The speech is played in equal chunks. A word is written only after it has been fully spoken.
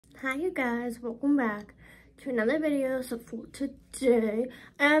Hi you guys, welcome back to another video. So for today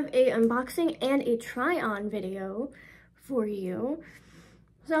I have a unboxing and a try-on video for you.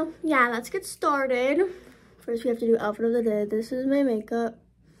 So yeah, let's get started. First we have to do outfit of the day. This is my makeup.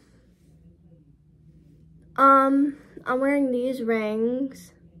 I'm wearing these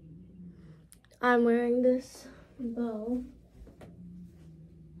rings. I'm wearing this bow.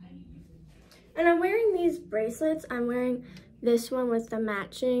 And I'm wearing these bracelets. I'm wearing this one with the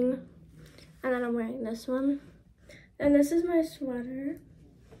matching, and then I'm wearing this one. And this is my sweater.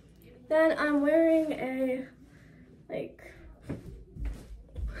 Then I'm wearing a,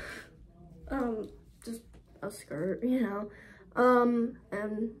 just a skirt, you know.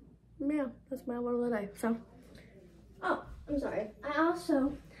 And yeah, that's my outfit of the day. So, oh, I'm sorry. I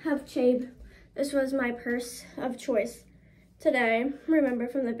also have Chabe. This was my purse of choice today. Remember,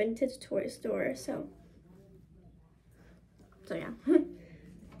 from the vintage toy store, so yeah.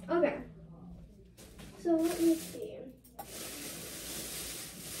 Okay, so let me see.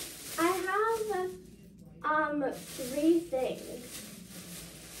 I have 3 things,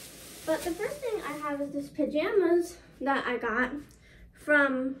 but the first thing I have is this pajamas that I got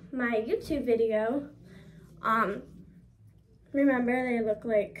from my YouTube video. Remember, they look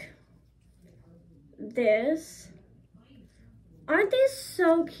like this. Aren't these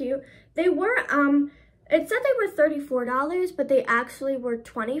so cute? They were it said they were $34, but they actually were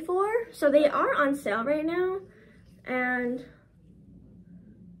 $24. So they are on sale right now. And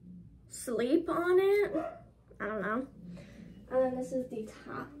sleep on it. I don't know. And then this is the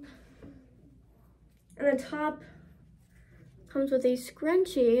top. And the top comes with a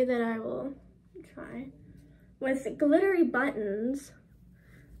scrunchie that I will try, with glittery buttons,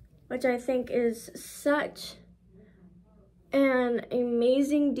 which I think is such an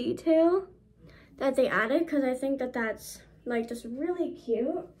amazing detail that they added, because I think that that's like just really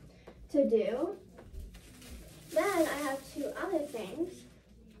cute to do. Then I have 2 other things.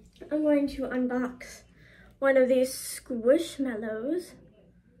 I'm going to unbox one of these Squishmallows,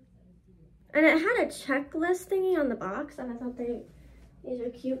 and it had a checklist thingy on the box, and I thought these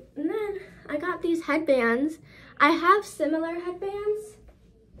are cute. And then I got these headbands. I have similar headbands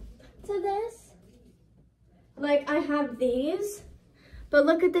to this. Like, I have these, but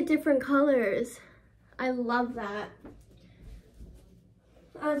look at the different colors. I love that.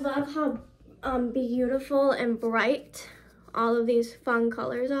 I love how beautiful and bright all of these fun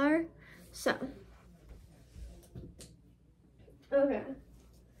colors are. So, okay.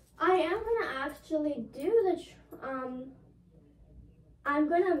 I am gonna actually do the, I'm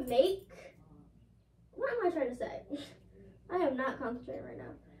gonna make, what am I trying to say? I am not concentrating right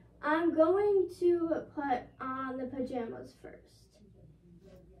now. I'm going to put on the pajamas first.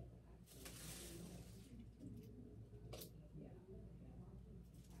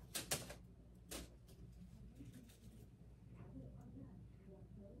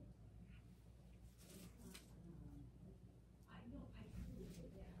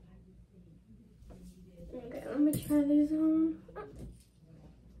 Okay, let me try these on. Oh.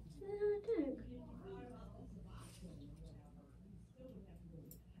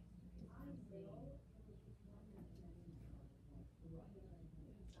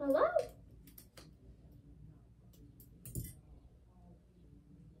 Hello?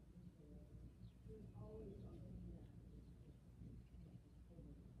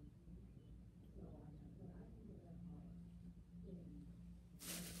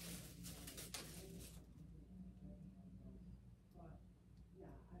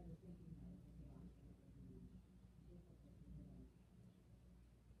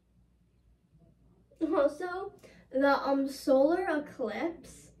 Also, the solar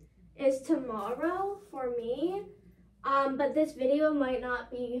eclipse is tomorrow for me, but this video might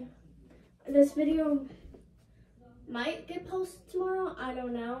get posted tomorrow, I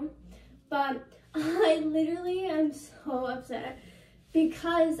don't know. But I literally am so upset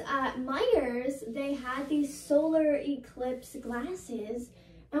because at Meijer's they had these solar eclipse glasses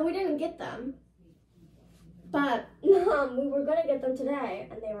and we didn't get them. But we were gonna get them today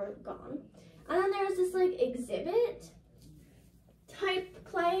and they were gone. And then there was this like exhibit type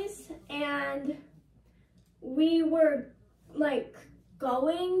place, and we were like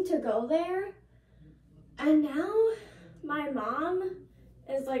going to go there, and now my mom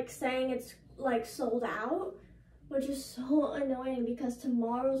is like saying it's like sold out, which is so annoying because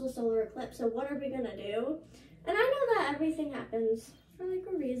tomorrow's a solar eclipse. So what are we gonna do? And I know that everything happens for like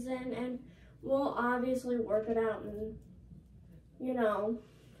a reason, and we'll obviously work it out and, you know,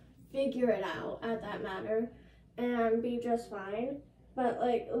 figure it out at that matter and be just fine. But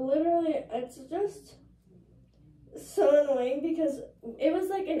like literally, it's just so annoying because it was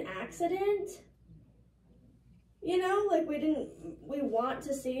like an accident. You know, like we want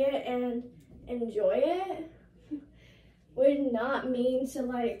to see it and enjoy it. We did not mean to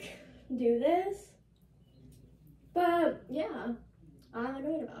like do this. But yeah, I'm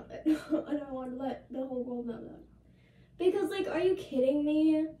annoyed about it. And I want to let the whole world know that. Because like, are you kidding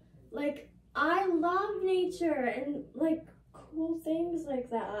me? Like, I love nature and like cool things like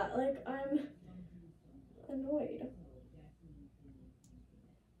that. Like, I'm annoyed.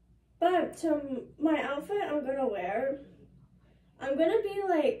 But my outfit I'm gonna wear, I'm gonna be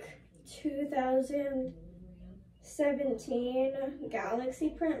like 2017 galaxy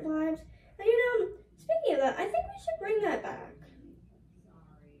print vibes. And you know, speaking of that, I think we should bring that back.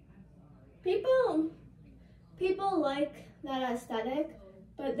 People like that aesthetic,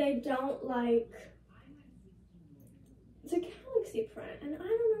 but they don't like the galaxy print, and I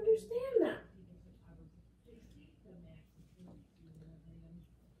don't understand that.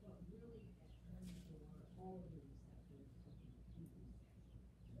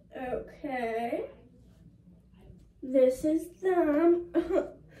 Okay. This is them.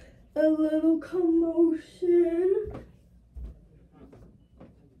 A little commotion.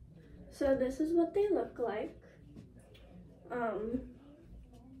 So this is what they look like.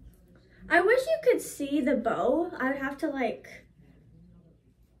 I wish you could see the bow. I'd have to like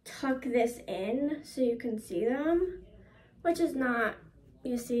tuck this in so you can see them, which is not,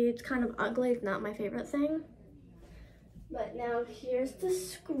 you see, it's kind of ugly. It's not my favorite thing. But now here's the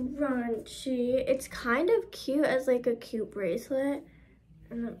scrunchie. It's kind of cute as like a cute bracelet.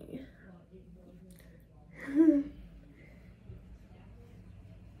 And let me...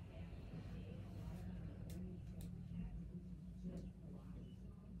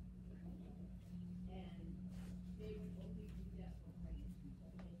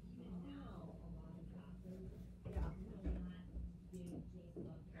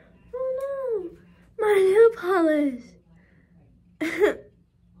 Oh no, my nail polish.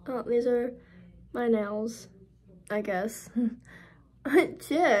 Oh, these are my nails, I guess. I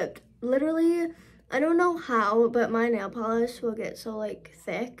chipped. Literally, I don't know how, but my nail polish will get so like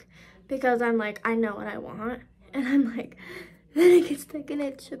thick because I'm like, I know what I want. And I'm like, then it gets thick and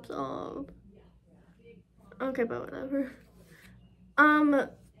it chips off. Okay, but whatever.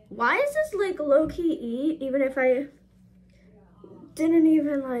 Why is this like low-key eat even if I didn't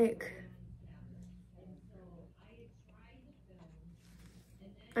even like...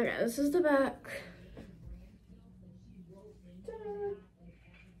 Okay, this is the back.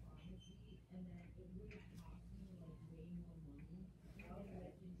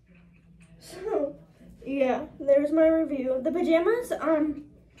 So, yeah, there's my review. The pajamas,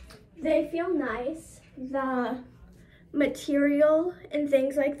 they feel nice. The material and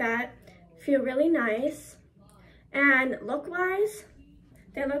things like that feel really nice. And look-wise,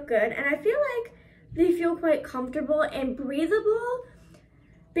 they look good. And I feel like they feel quite comfortable and breathable.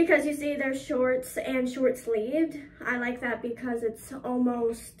 Because you see they're shorts and short sleeved. I like that because it's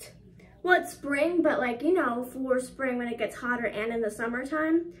almost, well, it's spring, but like, you know, for spring when it gets hotter and in the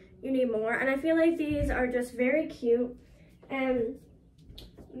summertime, you need more. And I feel like these are just very cute and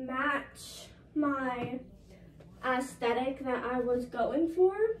match my aesthetic that I was going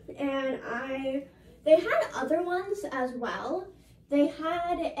for. And they had other ones as well. They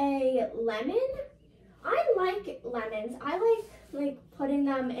had a lemon. I like lemons. I like putting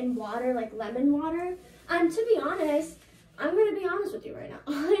them in water, like lemon water. And to be honest, I'm gonna be honest with you right now.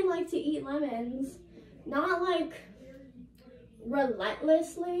 I like to eat lemons, not like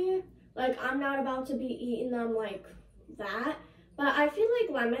relentlessly. Like I'm not about to be eating them like that. But I feel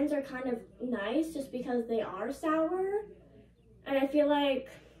like lemons are kind of nice just because they are sour. And I feel like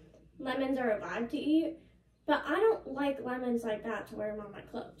lemons are a vibe to eat. But I don't like lemons like that to wear them on my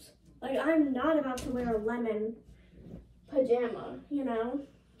clothes. Like I'm not about to wear a lemon pajama, you know?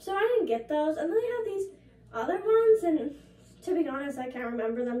 So I didn't get those. And then they have these other ones, and to be honest, I can't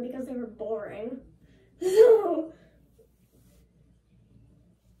remember them because they were boring. So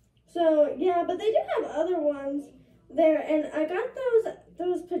yeah, but they do have other ones there, and I got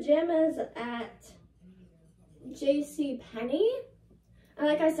those pajamas at JCPenney. And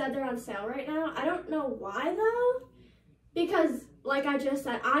like I said, they're on sale right now. I don't know why though, because like I just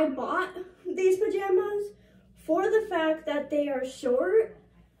said, I bought these pajamas for the fact that they are short,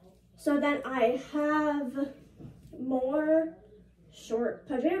 so that I have more short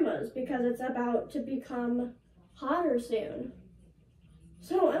pajamas because it's about to become hotter soon.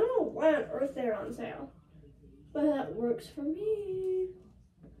 So I don't know why on earth they're on sale, but that works for me.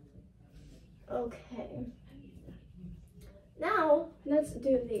 Okay. Now, let's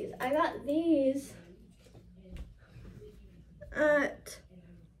do these. I got these at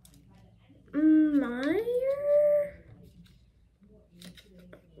Meijer.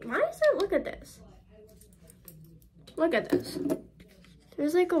 Why is that? Look at this. Look at this.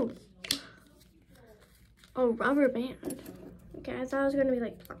 There's like a rubber band. Okay, I thought it was gonna be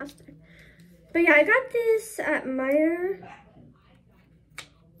like plastic. But yeah, I got this at Meijer.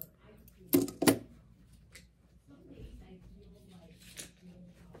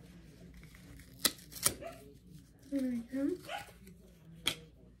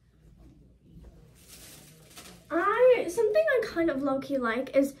 Something I kind of low-key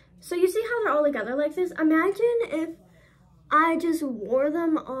like is, so you see how they're all together like this? Imagine if I just wore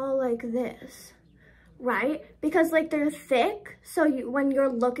them all like this, right? Because like they're thick, so when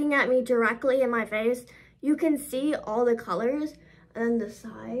you're looking at me directly in my face, you can see all the colors, and then the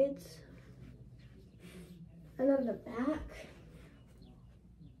sides, and then the back.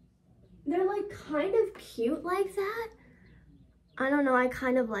 They're like kind of cute like that. I don't know, I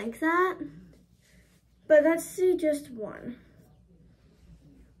kind of like that. But let's see just one.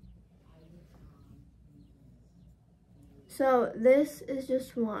 So this is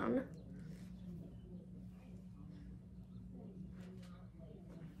just one.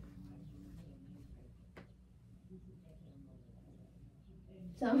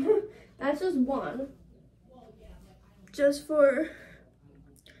 So that's just one. Just for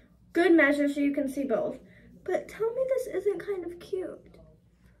good measure so you can see both. But tell me this isn't kind of cute,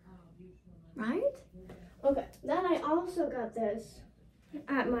 right? Okay, then I also got this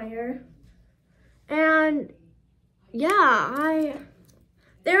at Meijer. And yeah,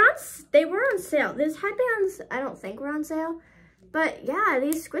 they were on sale. These headbands, I don't think were on sale. But yeah,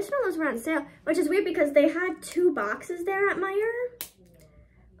 these Squishmallows were on sale, which is weird because they had 2 boxes there at Meijer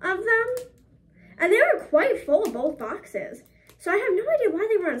of them. And they were quite full of both boxes. So I have no idea why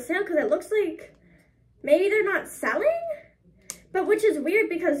they were on sale, because it looks like maybe they're not selling? But which is weird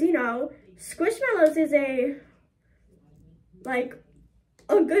because, you know, Squishmallows is a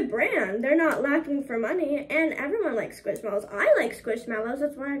good brand. They're not lacking for money, and everyone likes Squishmallows. I like Squishmallows,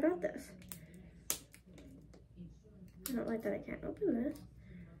 that's why I got this. I don't like that I can't open this.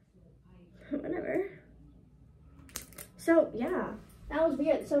 Whatever. So, yeah, that was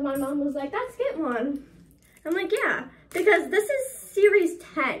weird. So my mom was like, let's get one. I'm like, yeah, because this is series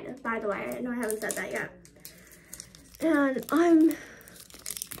 10, by the way. I know I haven't said that yet. And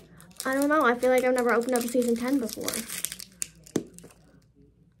I don't know, I feel like I've never opened up a season 10 before.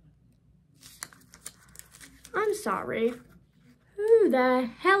 I'm sorry. Who the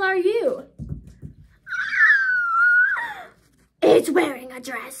hell are you? It's wearing a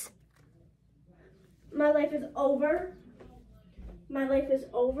dress. My life is over. My life is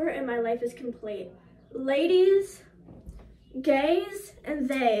over and my life is complete. Ladies, gays, and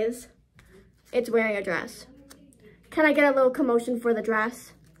theys, it's wearing a dress. Can I get a little commotion for the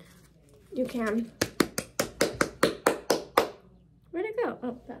dress? You can. Where'd it go?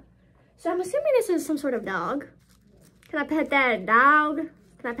 Oh, that. So I'm assuming this is some sort of dog. Can I pet that dog?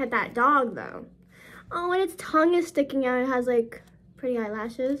 Can I pet that dog though? Oh, and its tongue is sticking out. It has like pretty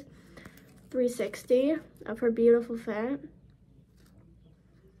eyelashes. 360 of her beautiful fit.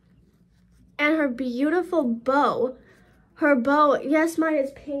 And her beautiful bow. Her bow, yes, mine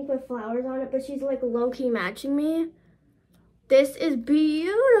is pink with flowers on it, but she's like low-key matching me. This is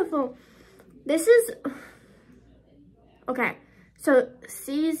beautiful. This is, okay, so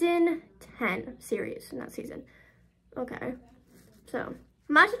season 10 series, not season. Okay, so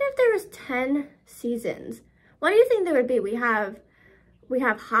imagine if there was 10 seasons. What do you think there would be? We have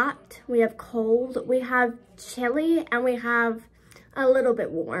hot, we have cold, we have chilly, and we have a little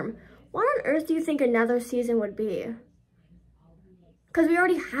bit warm. What on earth do you think another season would be? Because we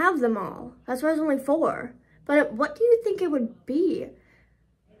already have them all. That's why there's only 4. But what do you think it would be?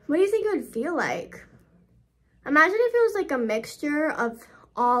 What do you think it would feel like? Imagine if it was like a mixture of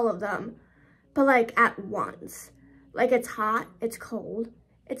all of them, but like at once. Like it's hot, it's cold,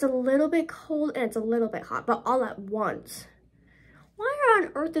 it's a little bit cold, and it's a little bit hot, but all at once. Why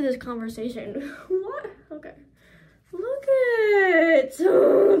on earth is this conversation? What? Okay. Look at,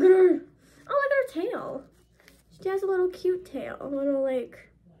 oh, look at her. Oh, look at her tail. She has a little cute tail, a little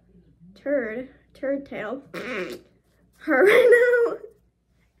like turd tail. Her right now.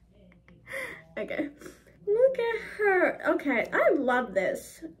 Okay, look at her. Okay, I love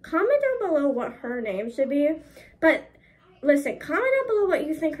this. Comment down below what her name should be. But listen, comment down below what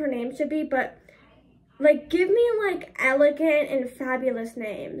you think her name should be. But like, give me like elegant and fabulous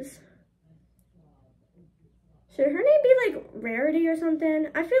names. Should her name be like Rarity or something?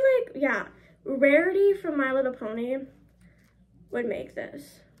 I feel like, yeah, Rarity from My Little Pony would make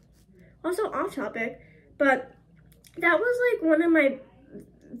this. Also off topic, but that was like one of my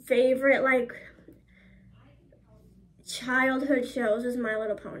favorite like childhood shows is My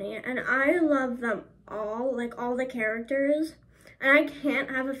Little Pony, and I love them all, like all the characters, and I can't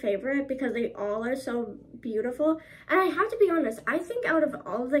have a favorite because they all are so beautiful. And I have to be honest, I think out of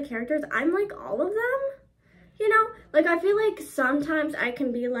all of the characters, I'm like all of them, you know? Like I feel like sometimes I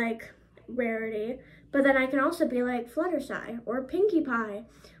can be like Rarity, but then I can also be like Fluttershy or Pinkie Pie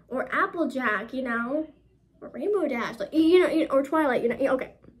or Applejack, you know? Or Rainbow Dash, like, you know, or Twilight, you know,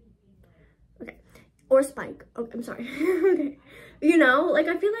 okay. Or Spike. Oh, I'm sorry. Okay. You know, like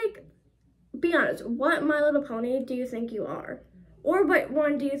I feel like, be honest, what My Little Pony do you think you are? Or what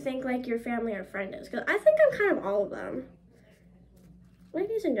one do you think like your family or friend is? Because I think I'm kind of all of them.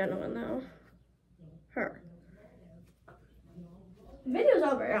 Ladies and gentlemen, though. Her. Video's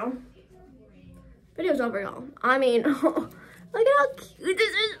over, y'all. Video's over, y'all. I mean, look at how cute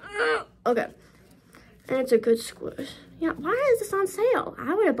this is. Okay. And it's a good squish. Yeah, why is this on sale?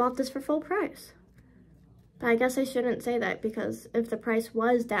 I would have bought this for full price. But I guess I shouldn't say that because if the price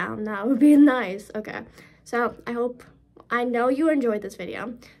was down, that would be nice. Okay, so I know you enjoyed this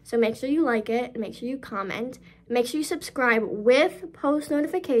video. So make sure you like it, make sure you comment, make sure you subscribe with post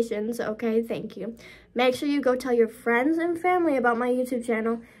notifications, okay, thank you. Make sure you go tell your friends and family about my YouTube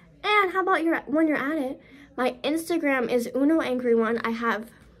channel. And how about when you're at it, my Instagram is UnoAngry1. I have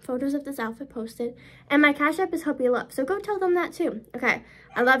photos of this outfit posted. And my Cash App is Hope You Love. So go tell them that too. Okay,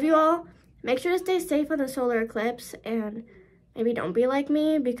 I love you all. Make sure to stay safe on the solar eclipse, and maybe don't be like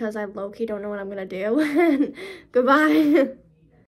me because I low-key don't know what I'm gonna do. Goodbye.